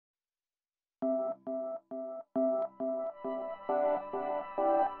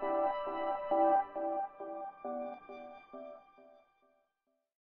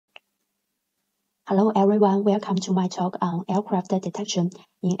Hello everyone, welcome to my talk on aircraft detection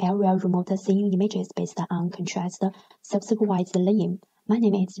in aerial remote seeing images based on contrast self-supervised learning. My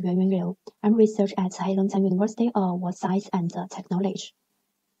name is Yuanyuan. I'm research at Heilongjiang University of Science and Technology.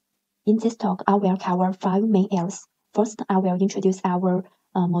 In this talk, I will cover 5 main areas. First, I will introduce our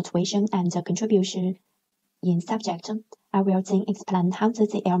motivation and contribution in subject. I will then explain how the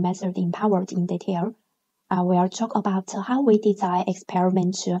ZL method empowered in detail. I will talk about how we design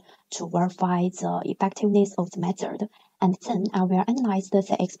experiments to verify the effectiveness of the method, and then I will analyze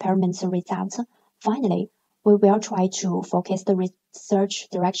the experiment's results. Finally, we will try to focus the research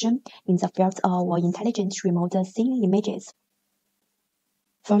direction in the field of intelligent remote seeing images.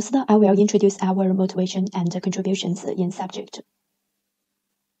 First, I will introduce our motivation and contributions in subject.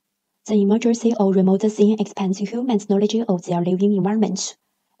 The emergence of remote seeing expands humans' knowledge of their living environment.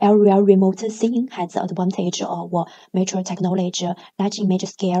 Aerial remote seeing has the advantage of mature technology, large image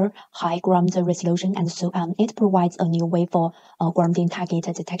scale, high ground resolution, and so on. It provides a new way for grounding target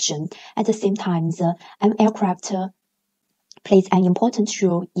detection. At the same time, an aircraft plays an important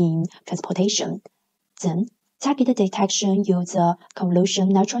role in transportation. Then, target detection using convolution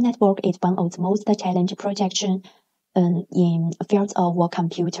neural network is one of the most challenging projects in fields of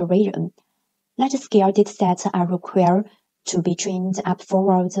computer vision. Large-scale datasets are required to be trained up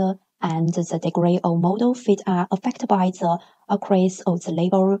forward, and the degree of model fit are affected by the accuracy of the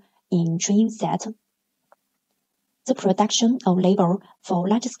label in training set. The production of label for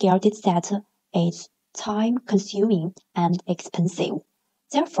large-scale datasets is time-consuming and expensive.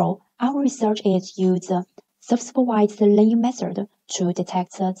 Therefore, our research is use self-supervised learning method to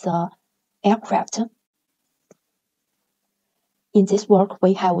detect the aircraft. In this work,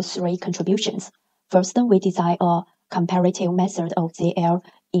 we have 3 contributions. First, we design a comparative method of ZL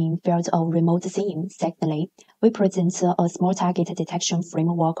in field of remote seeing. Secondly, we present a small target detection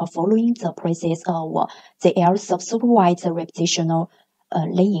framework following the process of ZL self-supervised repetitional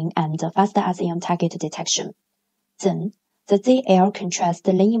learning and fast ASEAN target detection. Then, the ZL contrast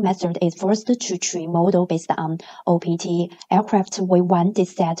learning method is first to train model based on OPT aircraft V1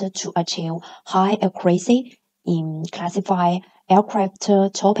 dataset to achieve high accuracy in classify aircraft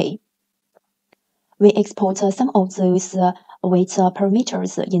topic. We export some of those weight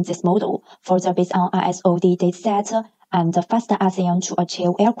parameters in this model, further based on ISOD dataset and fast ASEAN to achieve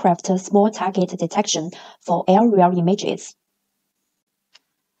aircraft small target detection for aerial images.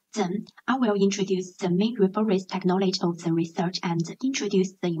 Then, I will introduce the main reference technology of the research and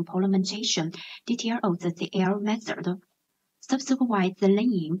introduce the implementation detail of the ZL method. Self-supervised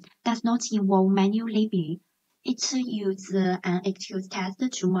learning does not involve manual labeling. It uses an active test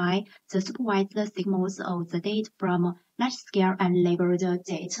to mine the supervised signals of the data from large-scale and labeled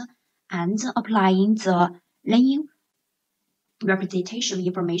data and applying the learning representation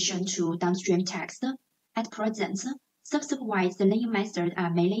information to downstream text. At present, self-supervised learning methods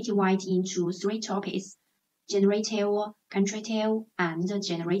are mainly divided into 3 topics: generative, contractive, and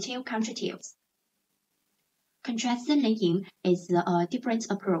generative contractives. Contrast learning is a different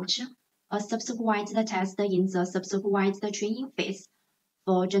approach. A self-supervised test in the self-supervised training phase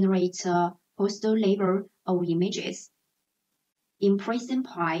for generate postal label of images. In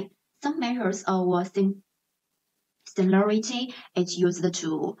pre-simple, some measures of similarity is used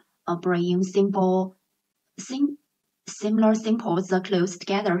to bring similar samples close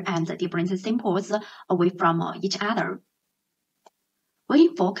together and different samples away from each other. We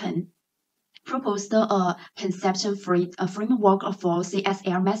proposed a conception framework for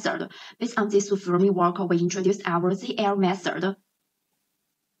CSL method. Based on this framework, we introduced our ZL method.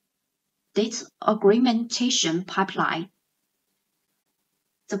 Data augmentation pipeline.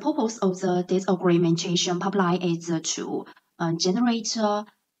 The purpose of the data augmentation pipeline is to generate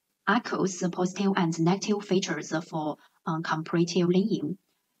echoes, positive and negative features for comparative learning.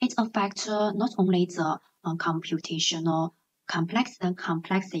 It affects not only the computational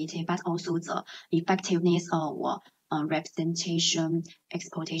complexity, but also the effectiveness of representation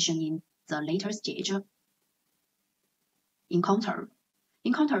exploitation in the later stage.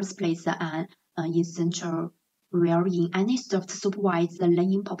 Encounters plays an essential role in any self-supervised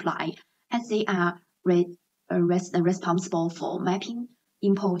learning pipeline, as they are responsible for mapping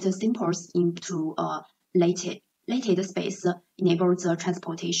input samples into a latent space, enable the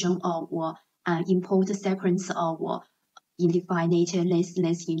transportation of an input sequence of indefinite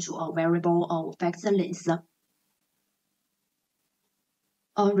length into a variable of fixed length.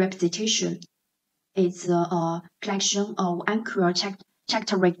 A representation is a collection of anchor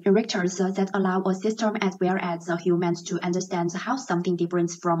characters that allow a system as well as humans to understand how something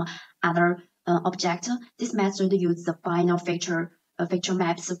differs from other object. This method uses the final feature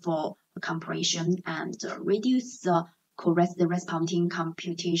maps for compression and reduce the corresponding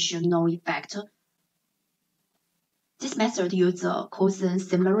computational effect. This method uses cosine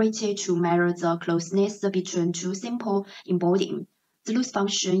similarity to measure the closeness between two simple embeddings. The loss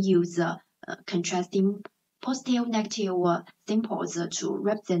function uses contrasting positive-negative symbols to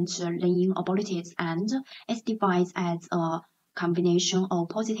represent linear abilities, and is defined as a combination of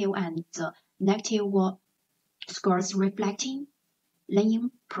positive and negative scores reflecting linear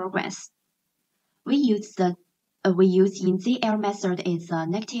progress. We use in the L method is a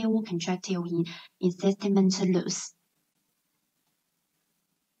negative contractile in segment loss.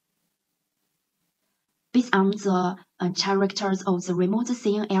 Based on the characters of the remote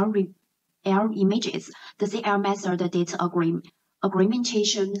scene L images, the CL method data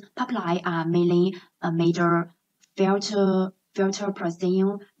augmentation pipeline are mainly major filter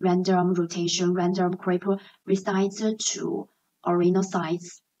processing, random rotation, random creep, resize to original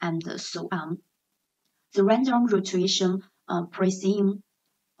size, and so on. The random rotation processing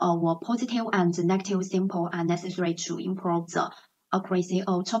of positive and negative samples are necessary to improve the accuracy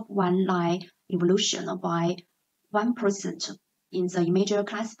of top one line evolution by 1% in the image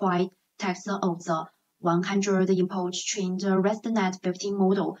classified text of the 100 input trained ResNet 15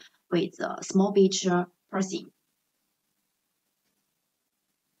 model with small bit processing.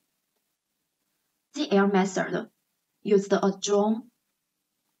 The L method used a drone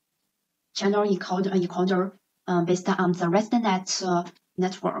channel encoder based on the ResNet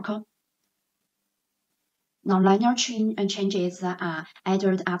network. Nonlinear changes are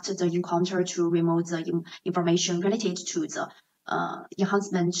added after the encounter to remove the information related to the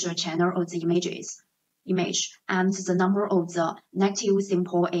enhancement channel of the image, and the number of the negative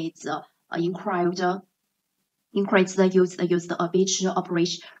sample is increased used a bit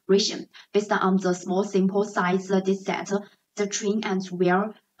operation. Based on the small sample size dataset, the train and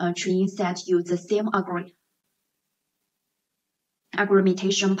where training set use the same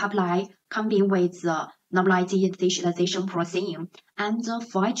augmentation pipeline combined with the normalized initialization processing, and the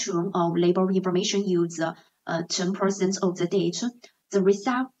fine-tune of label information use 10% of the data. The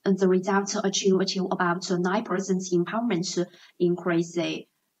result achieve about 9% empowerment increase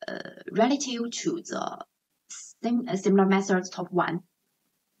relative to the similar methods top one.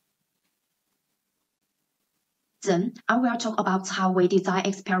 Then I will talk about how we design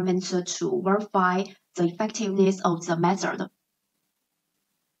experiments to verify the effectiveness of the method.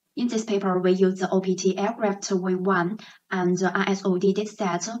 In this paper, we use the OPT aircraft V1 and ISOD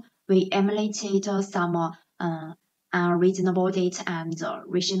dataset. We emulated some unreasonable data and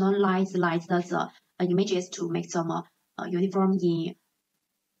rationalized the images to make them uniform in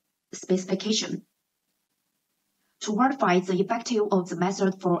specification. To verify the effectiveness of the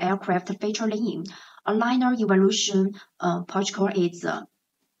method for aircraft feature linear, a linear evolution protocol is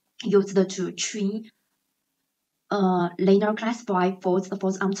used to train linear classify folds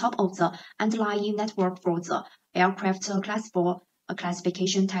on top of the underlying network for the aircraft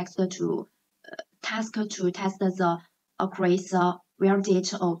classification text to test the accuracy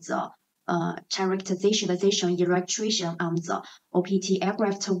validate of the characterization illustration on the OPT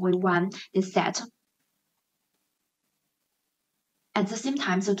aircraft V1 dataset. At the same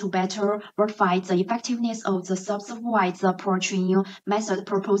time, to better verify the effectiveness of the self-supervised pre-training method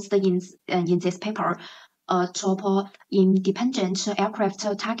proposed in this paper, a top independent aircraft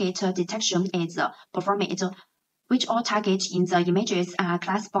target detection is performed, which all targets in the images are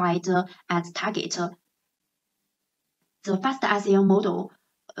classified as target. The fast ASEAN model,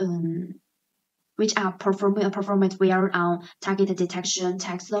 which are performed well on target detection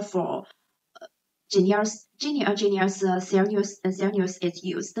text for genius is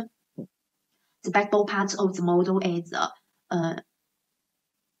used. The backbone part of the model is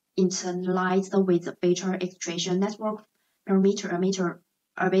internalized with the feature extraction network parameter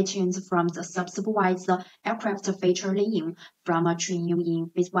obtained from the self-supervised aircraft feature linear from a training in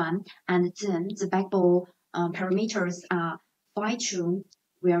phase 1, and then the backbone parameters are fine-tuned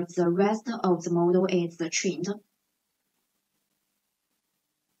where the rest of the model is trained.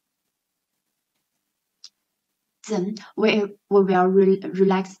 Then we will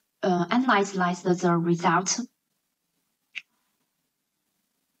analyze the result.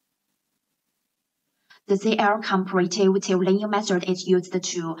 The ZL comparative linear method is used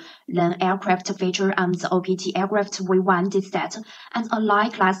to learn aircraft feature on the OPT aircraft V1 dataset, and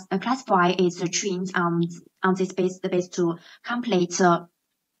align classify its trains on this base to complete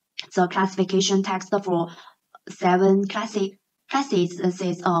the classification text for 7 classes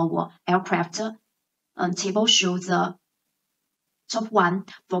of aircraft. Table shows the top one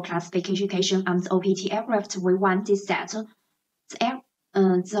for classification on the OPT aircraft V1 dataset.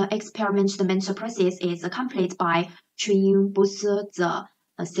 the experimental process is complete by training both the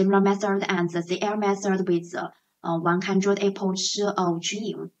similar method and the ZL method with 100 approach of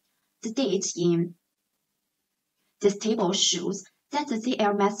training. The data in this table shows that the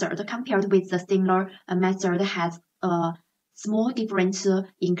ZL method compared with the similar method has a small difference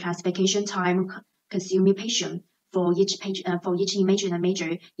in classification time consumation for each image and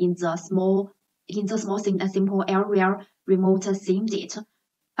measure in the small simple area remote sim data.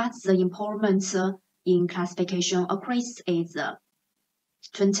 But the improvement in classification accuracy is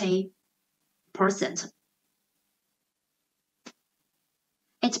 20%.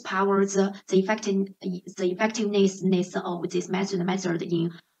 It powers the effectiveness of this method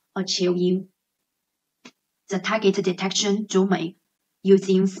in achieving the target detection domain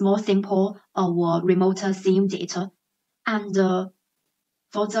using small sample of remote sim data, and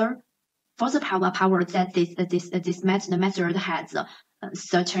further power that this method has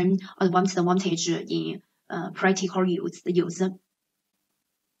certain advantage in practical use.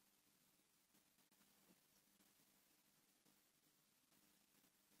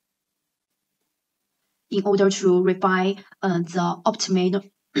 In order to refine the optimal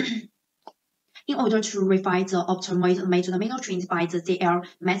measure trained by the ZL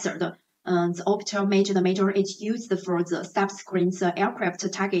method, the optimal measure is used for the subsequent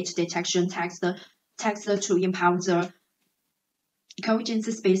aircraft target detection text to improve the coherence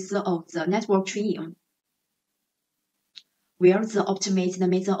space of the network training, where the optimized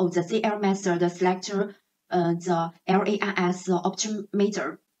method of the ZL method select the LANS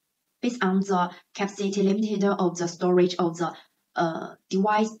optimator based on the capacity limit of the storage of the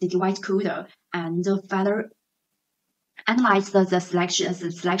device coder, and further analyze the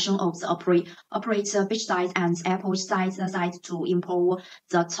selection of the operator bit size and approach size to improve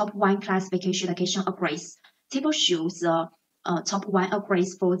the top one classification accuracy. Table shows the top one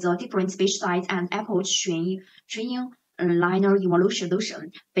accuracy for the different bit size and approach training linear evolution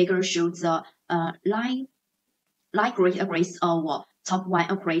solution. Figure shows the line grade accuracy of top one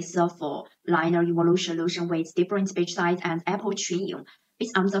accuracy for linear evolution solution with different bit size and approach training.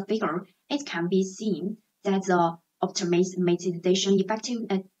 Based on the figure, it can be seen that the optimization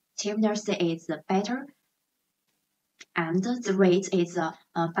effectiveness is better, and the rate is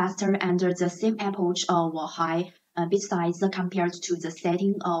faster under the same approach of high bit size compared to the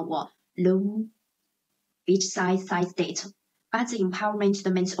setting of low bit size data. But the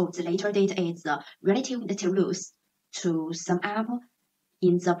empowerment of the later data is relatively loose. To sum up,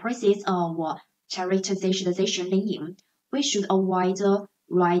 in the process of characterization learning, we should avoid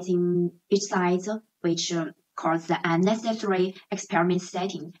rising bit size, which cause the unnecessary experiment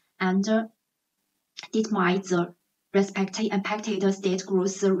setting, and determine the expected state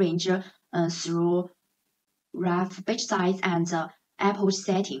growth range through rough bit size and approach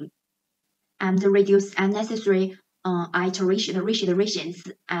setting, and reduce unnecessary iterations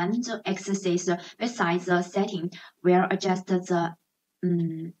and excessive bit size setting will adjust the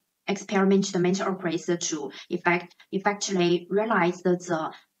experimental accuracy to effectively realize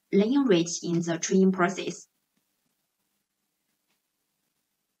the learning rate in the training process.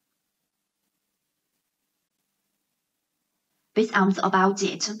 Based on the above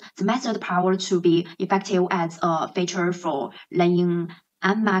it, the method power to be effective as a feature for learning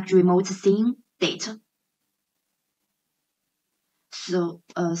unmarked remote sim data. So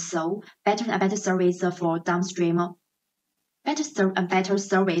better service for downstream, better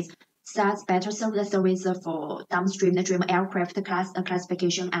service for downstream dream aircraft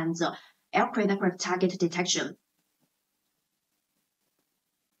classification and aircraft target detection.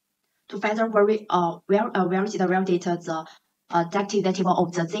 To further validate the adaptive table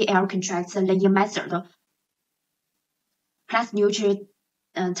of the ZL contract learning method, class neutral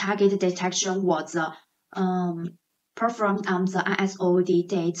target detection was performed on the ISOD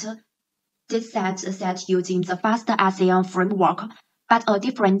data set using the fast ASEAN framework, but a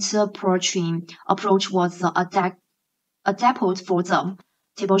different approach was adapted for them.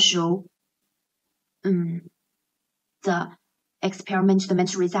 Table show the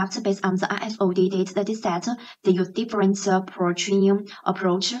experimental results based on the ISOD data set. They use different pro-training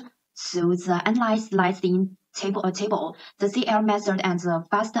approach. So the analyze lies in table. The ZL method and the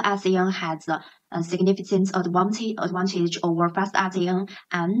fast ASEAN has a significant advantage over fast ASEAN,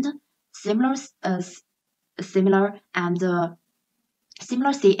 and similar CLR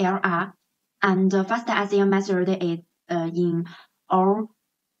and fast ASEAN method is in all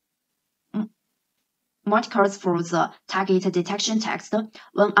multiples for the target detection text.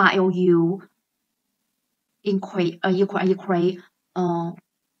 When RLU equal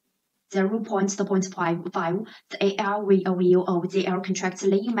 0.55. The AR view of the AR contract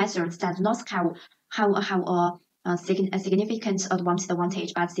laying methods does not have a significant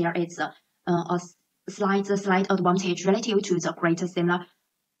advantage, but there is a slight advantage relative to the greater similar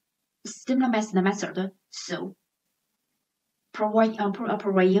method. So,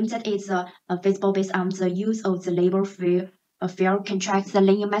 providing that is feasible based on the use of the labor fair contract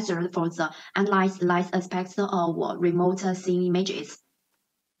laying method for the analyzed aspects of remote scene images.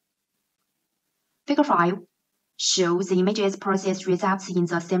 Figure 5 shows the images process results in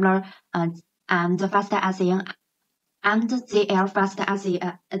the similar and faster assaying and ZL faster assaying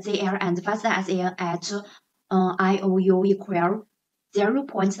at IOU equal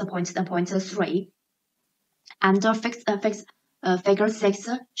 0.3. And figure 6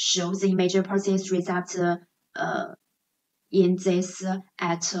 shows the image process results in this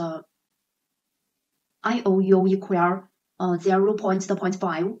at IOU equal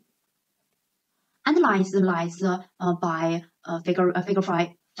 0.5. Analyzed by figure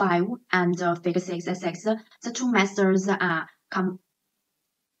 5 and figure 6. The two methods are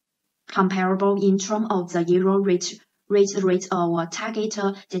comparable in terms of the error rate of target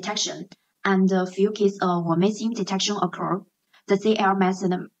detection, and few cases of missing detection occur. The ZL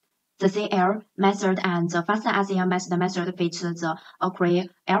method and the faster assaying method fit the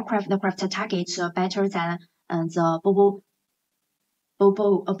aircraft target better than the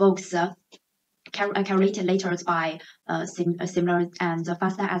box calculated by similar and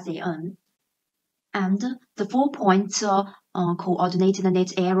faster assaying. And the 4-point coordinate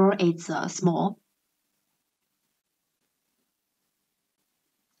net error is small.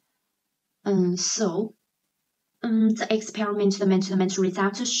 So the experiment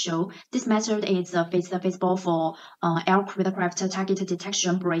results show this method is feasible for aircraft target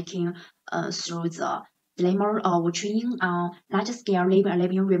detection, breaking through the dilemma of training on large-scale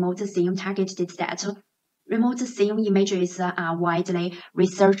living remote scene target dataset. Remote scene images are widely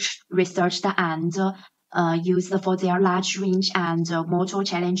researched and used for their large range and multiple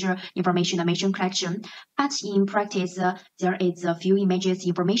challenge information collection. But in practice, there is a few images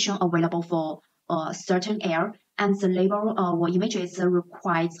information available for certain air, and the label of images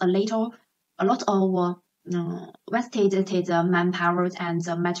requires a lot of vested manpower and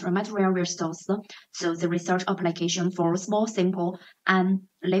material resources. So the research application for small, simple, and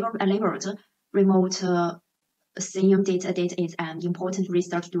labeled remote scene data is an important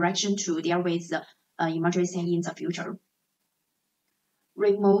research direction to deal with emergency in the future.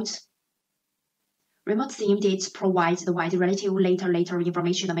 Remote scene data provides the wide relative later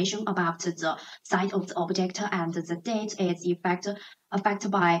information about the site of the object, and the date is affected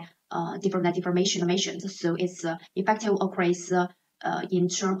by different information. So its effective occurs in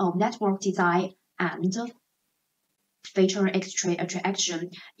terms of network design and feature extraction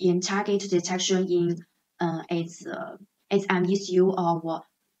in target detection. In it's an issue of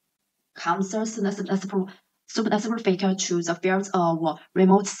concern specific to the field of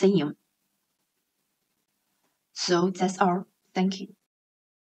remote scene. So that's all. Thank you.